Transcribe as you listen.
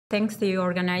Thanks to the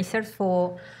organizers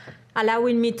for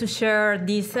allowing me to share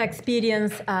this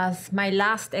experience as my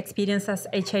last experience as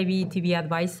HIV/TB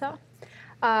advisor.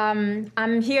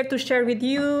 I'm here to share with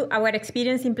you our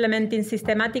experience implementing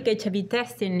systematic HIV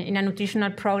testing in a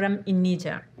nutritional program in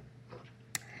Niger.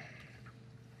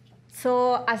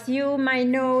 So as you might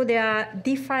know, there are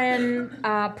different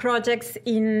projects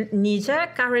in Niger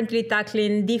currently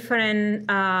tackling different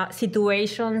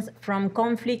situations from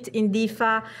conflict in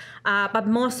DIFA, but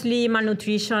mostly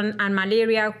malnutrition and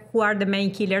malaria, who are the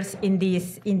main killers in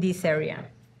this area.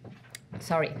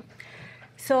 Sorry.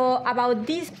 So about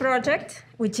this project,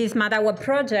 which is Madawa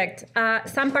project,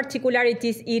 some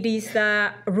particularities: it is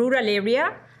a rural area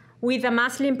with a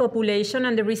Muslim population,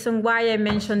 and the reason why I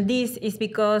mention this is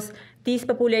because this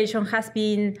population has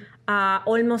been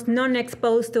almost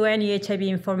non-exposed to any HIV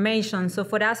information. So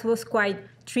for us, it was quite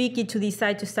tricky to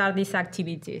decide to start these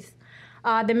activities.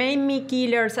 The main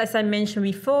killers, as I mentioned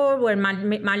before, were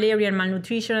malaria and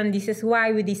malnutrition, and this is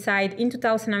why we decided in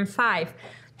 2005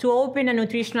 to open a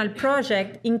nutritional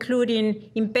project,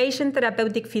 including inpatient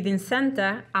therapeutic feeding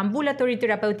center, ambulatory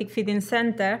therapeutic feeding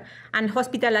center, and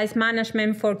hospitalized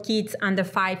management for kids under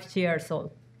 5 years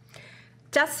old.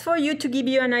 Just for you to give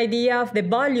you an idea of the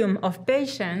volume of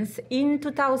patients, in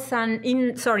the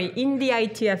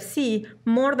ITFC,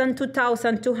 more than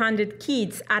 2,200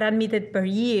 kids are admitted per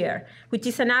year, which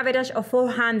is an average of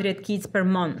 400 kids per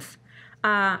month.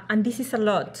 And this is a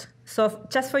lot. So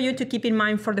just for you to keep in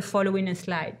mind for the following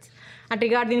slides. And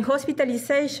regarding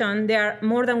hospitalization, there are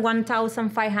more than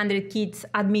 1,500 kids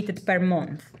admitted per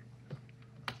month.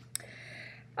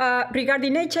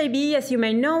 Regarding HIV, as you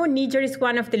may know, Niger is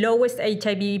one of the lowest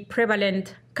HIV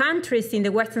prevalent countries in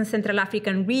the Western Central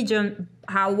African region,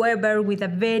 however, with a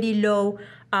very low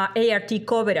ART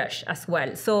coverage as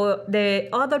well. So the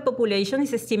other population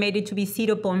is estimated to be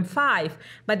 0.5,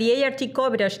 but the ART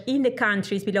coverage in the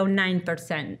country is below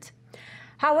 9%.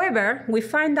 However, we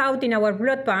find out in our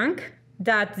blood bank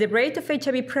that the rate of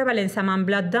HIV prevalence among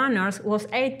blood donors was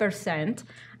 8%,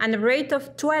 and the rate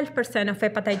of 12% of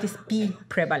hepatitis B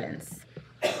prevalence.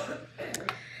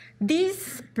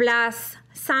 This plus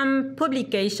some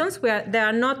publications, where there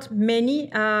are not many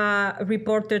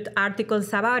reported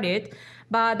articles about it,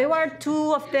 but there were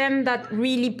two of them that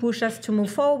really push us to move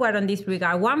forward on this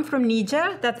regard. One from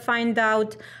Niger that find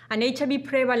out an HIV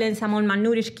prevalence among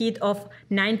malnourished kids of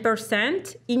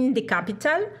 9% in the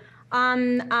capital,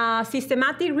 and a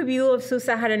systematic review of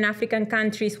sub-Saharan African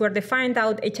countries where they find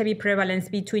out HIV prevalence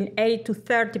between 8 to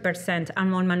 30%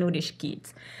 among malnourished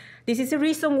kids. This is the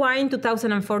reason why in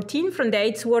 2014, from the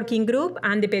AIDS working group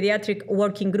and the pediatric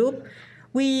working group,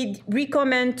 we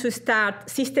recommend to start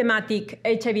systematic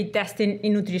HIV testing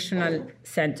in nutritional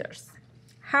centers.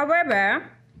 However,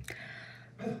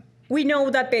 we know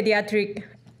that pediatric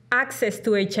access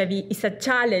to HIV is a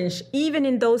challenge, even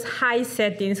in those high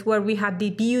settings where we have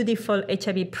the beautiful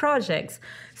HIV projects.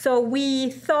 So we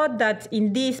thought that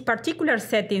in these particular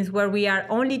settings where we are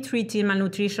only treating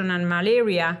malnutrition and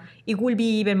malaria, it will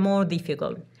be even more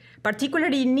difficult.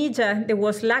 Particularly in Niger, there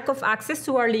was lack of access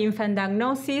to early infant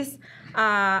diagnosis,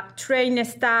 trained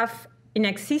staff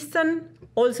inexistent,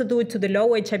 also due to the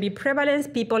low HIV prevalence.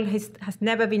 People has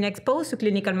never been exposed to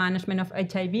clinical management of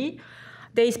HIV.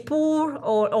 There is poor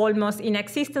or almost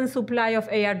inexistent supply of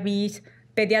ARVs,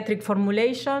 pediatric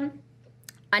formulation,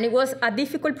 and it was a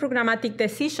difficult programmatic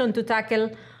decision to tackle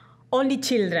only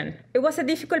children. It was a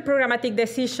difficult programmatic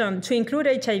decision to include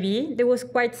HIV. There was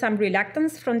quite some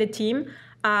reluctance from the team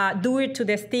due to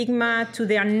the stigma, to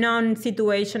the unknown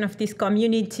situation of this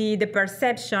community, the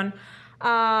perception,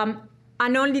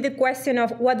 and only the question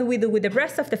of what do we do with the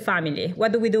rest of the family?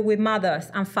 What do we do with mothers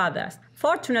and fathers?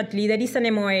 Fortunately, there is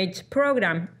an MOH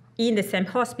program in the same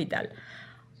hospital.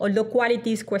 Although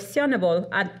quality is questionable,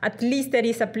 at least there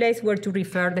is a place where to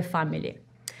refer the family.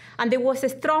 And there was a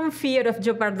strong fear of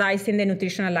jeopardizing the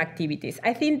nutritional activities.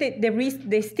 I think that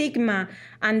the stigma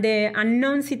and the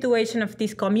unknown situation of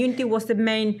this community was the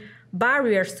main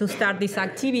barriers to start this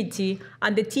activity,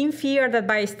 and the team feared that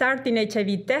by starting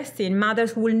HIV testing,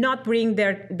 mothers will not bring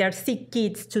their sick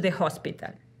kids to the hospital.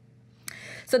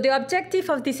 So the objective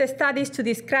of this study is to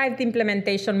describe the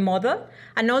implementation model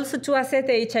and also to assess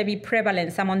the HIV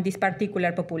prevalence among this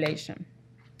particular population.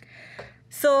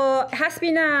 So it has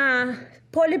been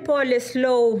a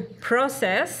slow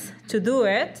process to do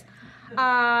it.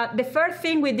 The first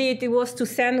thing we did was to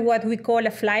send what we call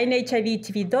a flying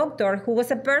HIV/TB doctor, who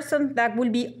was a person that will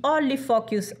be only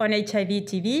focused on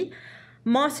HIV/TB,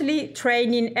 mostly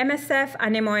training MSF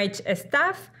and MOH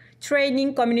staff,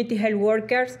 training community health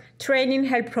workers, training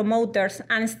health promoters,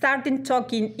 and starting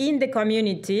talking in the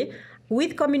community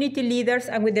with community leaders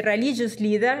and with the religious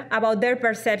leader about their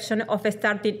perception of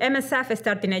starting MSF,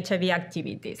 starting HIV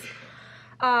activities.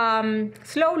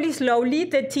 Slowly,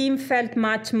 the team felt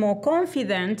much more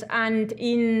confident, and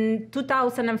in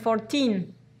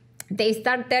 2014, they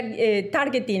started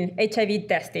targeting HIV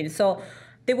testing. So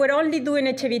they were only doing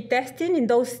HIV testing in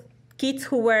those kids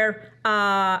who were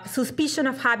suspicion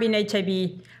of having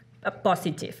HIV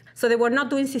positive. So they were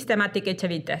not doing systematic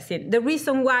HIV testing. The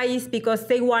reason why is because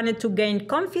they wanted to gain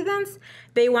confidence.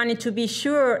 They wanted to be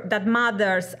sure that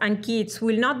mothers and kids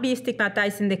will not be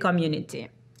stigmatized in the community.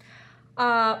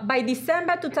 By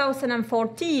December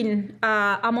 2014,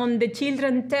 among the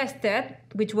children tested,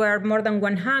 which were more than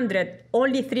 100,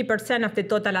 only 3% of the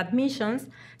total admissions,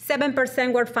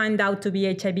 7% were found out to be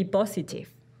HIV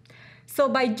positive. So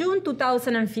by June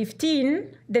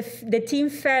 2015, the team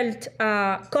felt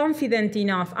confident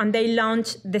enough, and they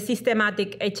launched the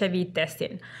systematic HIV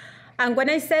testing. And when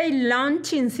I say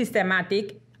launching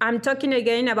systematic, I'm talking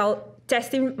again about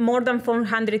testing more than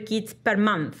 400 kids per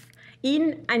month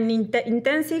in an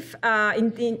intensive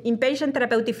inpatient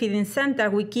therapeutic feeding center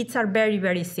where kids are very,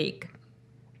 very sick.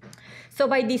 So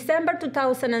by December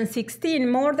 2016,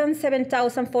 more than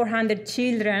 7,400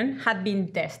 children had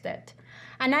been tested.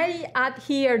 And I add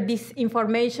here this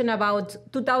information about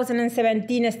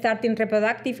 2017 starting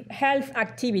reproductive health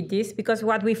activities, because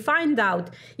what we find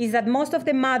out is that most of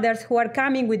the mothers who are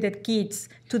coming with the kids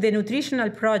to the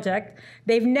nutritional project,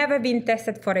 they've never been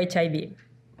tested for HIV.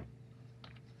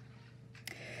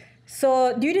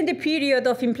 So during the period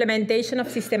of implementation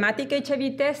of systematic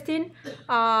HIV testing,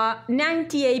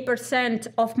 98%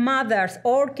 of mothers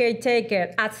or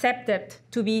caretakers accepted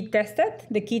to be tested,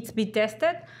 the kids be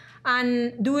tested,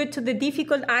 and due to the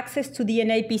difficult access to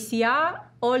DNA PCR,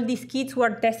 all these kids were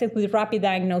tested with rapid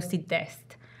diagnostic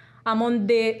test. Among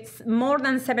the more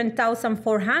than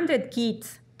 7,400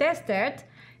 kids tested,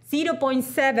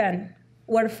 0.7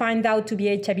 were found out to be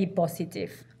HIV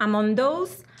positive. Among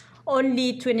those,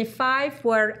 only 25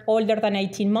 were older than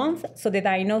 18 months, so the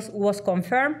diagnosis was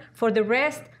confirmed. For the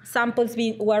rest, samples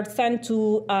were sent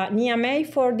to NIAME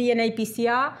for DNA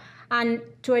PCR, and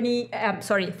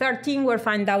 13 were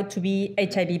found out to be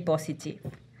HIV positive.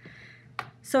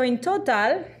 So in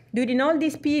total, during all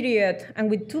this period and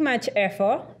with too much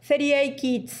effort, 38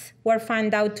 kids were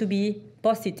found out to be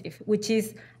positive, which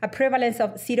is a prevalence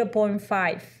of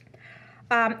 0.5.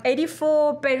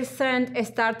 84%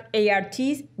 start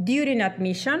ARTs during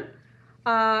admission.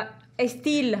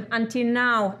 Still, until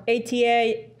now,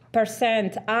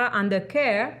 88% are under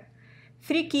care.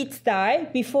 3 kids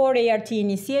died before ART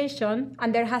initiation,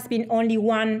 and there has been only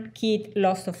 1 kid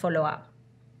lost to follow-up.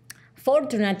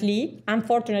 Unfortunately, I'm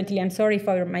sorry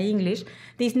for my English,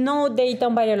 there's no data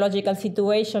on virological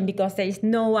situation because there is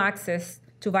no access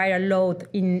to viral load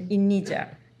in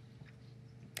Niger.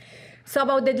 So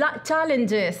about the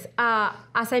challenges,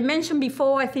 as I mentioned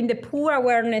before, I think the poor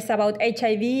awareness about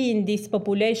HIV in this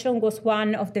population was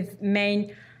one of the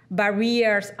main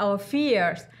barriers or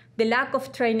fears. The lack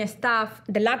of trained staff,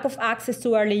 the lack of access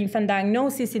to early infant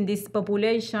diagnosis in this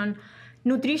population,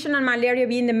 nutrition and malaria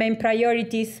being the main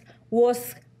priorities,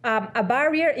 was a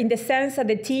barrier in the sense that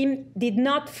the team did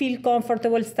not feel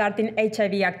comfortable starting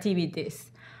HIV activities.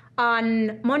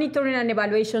 And monitoring and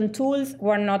evaluation tools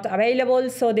were not available,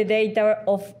 so the data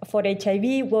for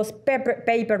HIV was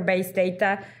paper-based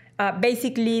data,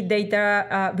 basically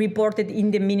data reported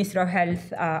in the Ministry of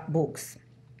Health books.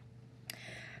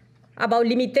 About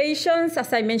limitations,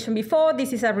 as I mentioned before,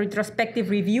 this is a retrospective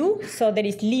review, so there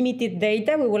is limited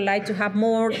data. We would like to have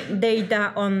more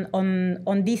data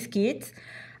on these kids.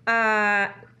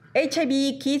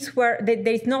 HIV kids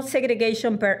there is no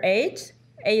segregation per age.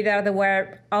 Either they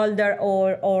were older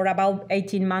or about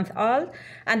 18 months old,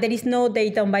 and there is no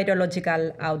data on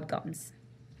virological outcomes.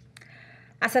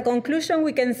 As a conclusion,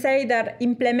 we can say that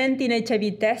implementing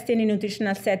HIV testing in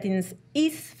nutritional settings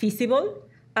is feasible,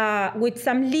 with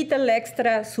some little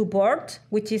extra support,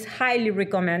 which is highly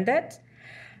recommended.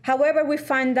 However, we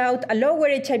find out a lower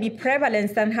HIV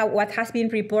prevalence than what has been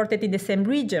reported in the same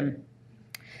region.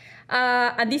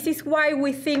 And this is why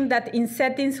we think that in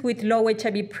settings with low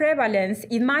HIV prevalence,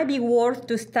 it might be worth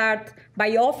to start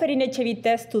by offering HIV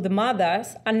tests to the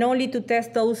mothers and only to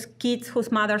test those kids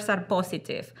whose mothers are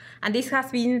positive. And this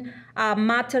has been a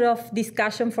matter of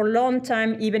discussion for a long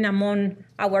time, even among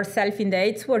ourselves in the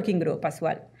AIDS working group as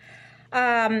well.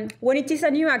 When it is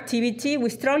a new activity, we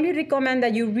strongly recommend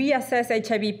that you reassess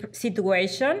HIV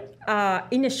situation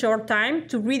in a short time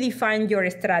to redefine your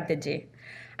strategy.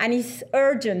 And it's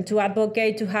urgent to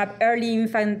advocate to have early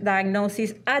infant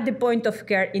diagnosis at the point of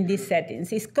care in these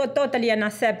settings. It's totally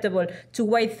unacceptable to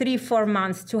wait 3-4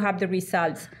 months to have the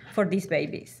results for these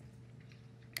babies.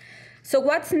 So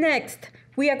what's next?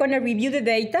 We are going to review the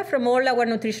data from all our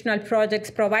nutritional projects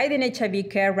providing HIV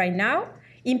care right now.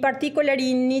 In particular,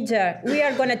 in Niger, we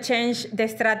are going to change the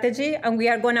strategy, and we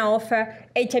are going to offer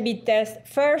HIV tests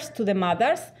first to the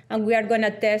mothers, and we are going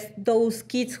to test those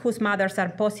kids whose mothers are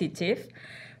positive.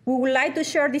 We would like to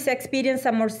share this experience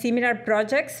and more similar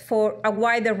projects for a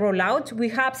wider rollout. We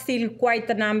have still quite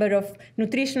a number of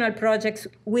nutritional projects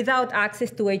without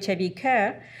access to HIV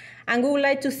care, and we would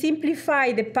like to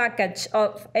simplify the package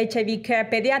of HIV care,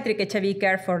 pediatric HIV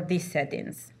care for these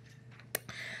settings.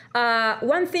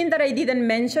 One thing that I didn't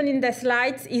mention in the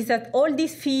slides is that all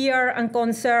this fear and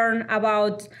concern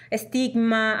about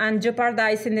stigma and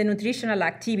jeopardizing the nutritional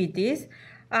activities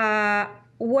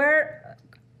were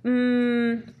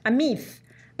a myth.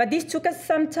 But this took us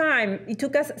some time. It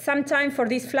took us some time for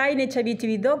this flying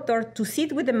HIV/TB doctor to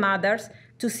sit with the mothers,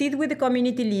 to sit with the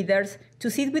community leaders, to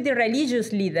sit with the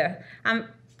religious leader, and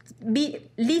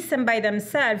listen by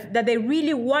themselves that they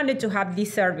really wanted to have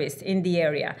this service in the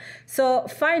area. So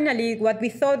finally, what we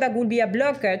thought that would be a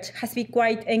blockage has been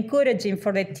quite encouraging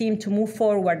for the team to move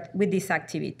forward with this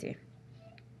activity.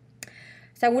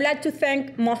 So I would like to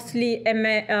thank mostly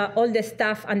all the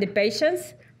staff and the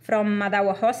patients from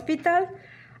Madawa Hospital,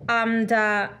 and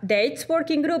the AIDS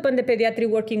working group and the pediatric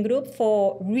working group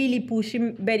for really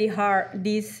pushing very hard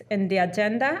this in the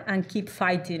agenda and keep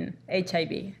fighting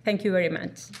HIV. Thank you very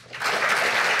much.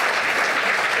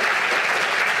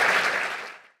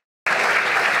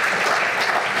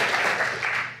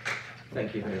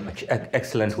 Thank you very much.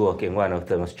 Excellent work in one of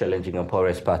the most challenging and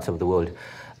poorest parts of the world.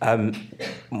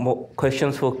 More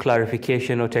questions for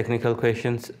clarification or technical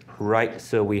questions? Right,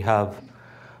 so we have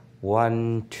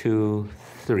 1, 2,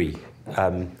 3.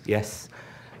 Yes.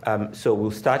 So we'll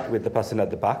start with the person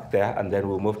at the back there, and then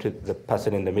we'll move to the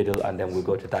person in the middle, and then we'll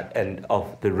go to that end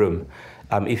of the room.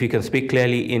 If you can speak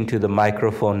clearly into the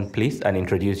microphone, please, and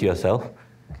introduce yourself.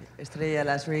 Estrella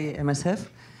Lasri, MSF.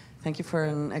 Thank you for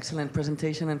an excellent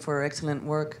presentation and for excellent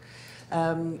work.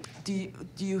 Do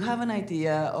you have an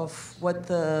idea of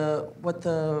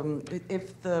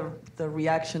if the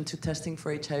reaction to testing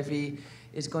for HIV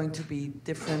is going to be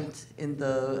different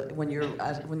when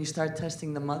you start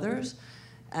testing the mothers,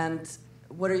 and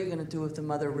what are you going to do if the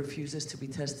mother refuses to be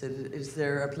tested? Is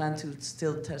there a plan to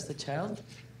still test the child?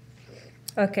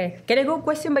 Okay, can I go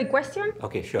question by question?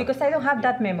 Okay, sure. Because I don't have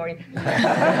that memory.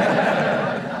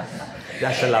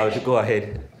 That's allowed. Go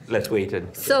ahead. Let's wait.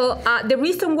 So the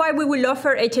reason why we will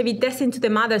offer HIV testing to the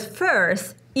mothers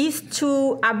first is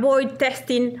to avoid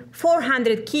testing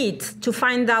 400 kids to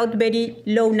find out very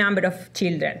low number of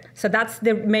children. So that's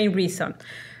the main reason.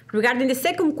 Regarding the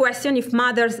second question, if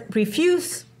mothers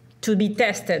refuse to be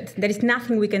tested, there is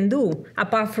nothing we can do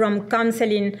apart from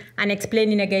counseling and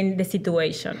explaining again the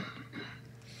situation.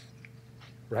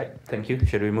 Right, thank you.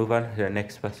 Should we move on to the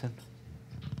next person?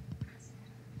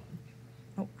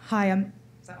 Oh, hi,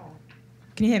 is that on?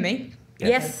 Can you hear me?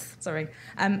 Yes. Sorry.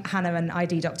 Hannah, an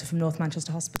ID doctor from North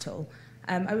Manchester Hospital.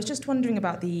 I was just wondering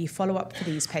about the follow-up for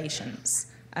these patients.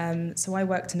 So I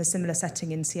worked in a similar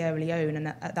setting in Sierra Leone, and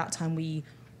at that time we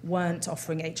weren't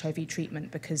offering HIV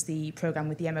treatment because the programme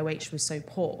with the MOH was so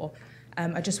poor.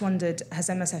 I just wondered, has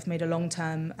MSF made a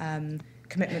long-term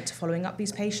commitment to following up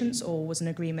these patients, or was an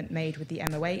agreement made with the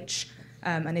MOH?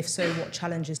 And if so, what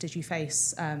challenges did you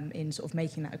face in sort of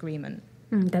making that agreement?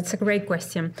 That's a great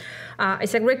question.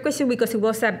 It's a great question because it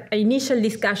was an initial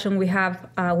discussion we have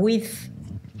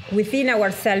within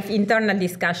ourselves, internal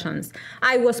discussions.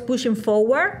 I was pushing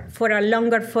forward for a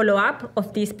longer follow-up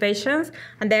of these patients,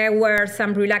 and there were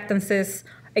some reluctances.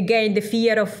 Again, the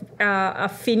fear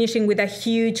of finishing with a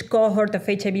huge cohort of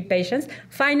HIV patients.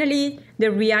 Finally, the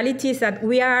reality is that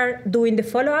we are doing the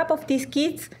follow-up of these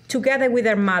kids together with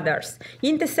their mothers.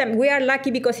 We are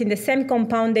lucky because in the same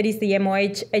compound there is the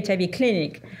MOH HIV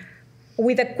clinic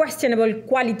with a questionable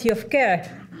quality of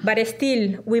care, but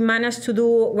still we managed to do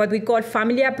what we call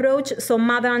family approach. So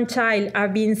mother and child are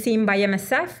being seen by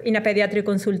MSF in a pediatric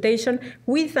consultation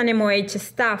with an MOH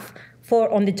staff for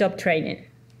on-the-job training.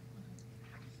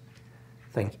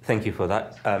 Thank you for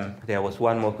that. There was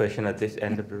one more question at this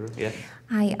end of the room. Yes.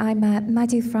 Hi, I'm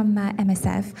Madhu from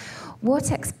MSF.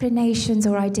 What explanations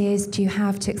or ideas do you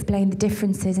have to explain the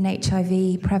differences in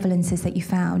HIV prevalences that you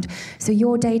found? So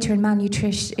your data in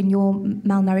malnutrition in your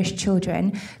malnourished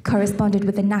children corresponded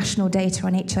with the national data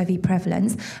on HIV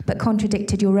prevalence, but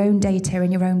contradicted your own data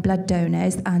in your own blood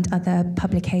donors and other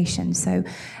publications. So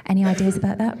any ideas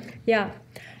about that? Yeah.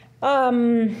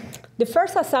 The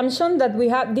first assumption that we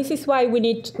have, this is why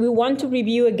we want to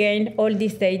review again all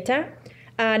this data,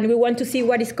 and we want to see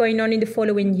what is going on in the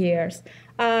following years.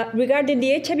 regarding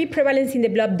the HIV prevalence in the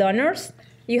blood donors,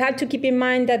 you have to keep in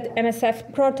mind that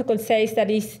MSF protocol says that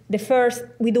is the first,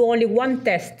 we do only one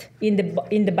test in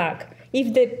the bag.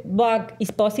 If the bag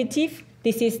is positive,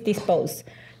 this is disposed.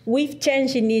 We've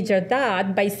changed in Niger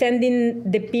that by sending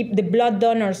the blood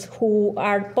donors who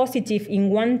are positive in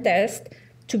one test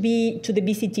to the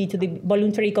VCT, to the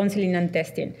voluntary counseling and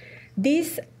testing.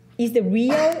 This is the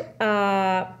real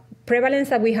prevalence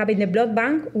that we have in the blood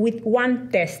bank with one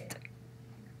test,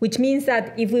 which means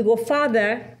that if we go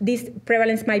further, this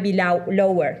prevalence might be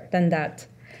lower than that.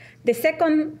 The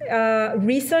second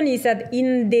reason is that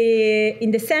in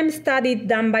the same study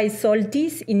done by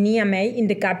Soltis in Niamey, in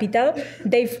the capital,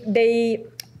 they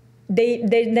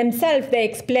themselves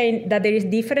explain that there is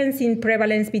difference in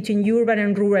prevalence between urban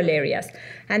and rural areas.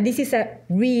 And this is a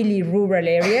really rural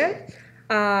area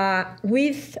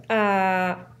with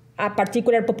a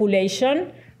particular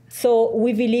population. So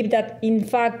we believe that, in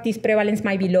fact, this prevalence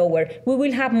might be lower. We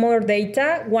will have more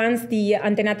data once the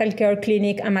antenatal care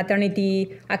clinic and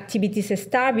maternity activities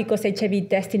start, because HIV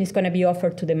testing is going to be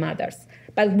offered to the mothers.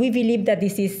 But we believe that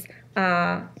this is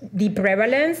the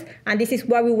prevalence, and this is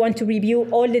why we want to review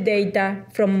all the data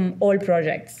from all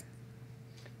projects.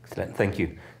 Excellent, thank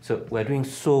you. So we're doing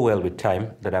so well with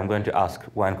time that I'm going to ask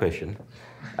one question.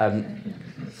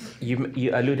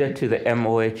 You alluded to the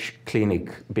MOH clinic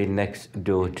being next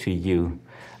door to you,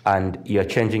 and you're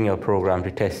changing your program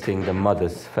to testing the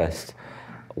mothers first.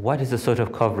 What is the sort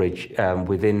of coverage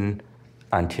within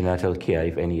antenatal care,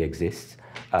 if any exists,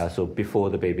 so before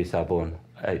the babies are born,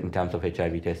 in terms of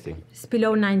HIV testing? It's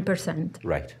below 9%.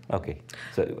 Right, okay.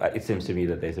 So it seems to me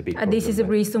that there's a big problem this is the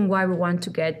reason why we want to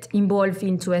get involved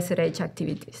into SRH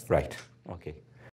activities. Right, okay.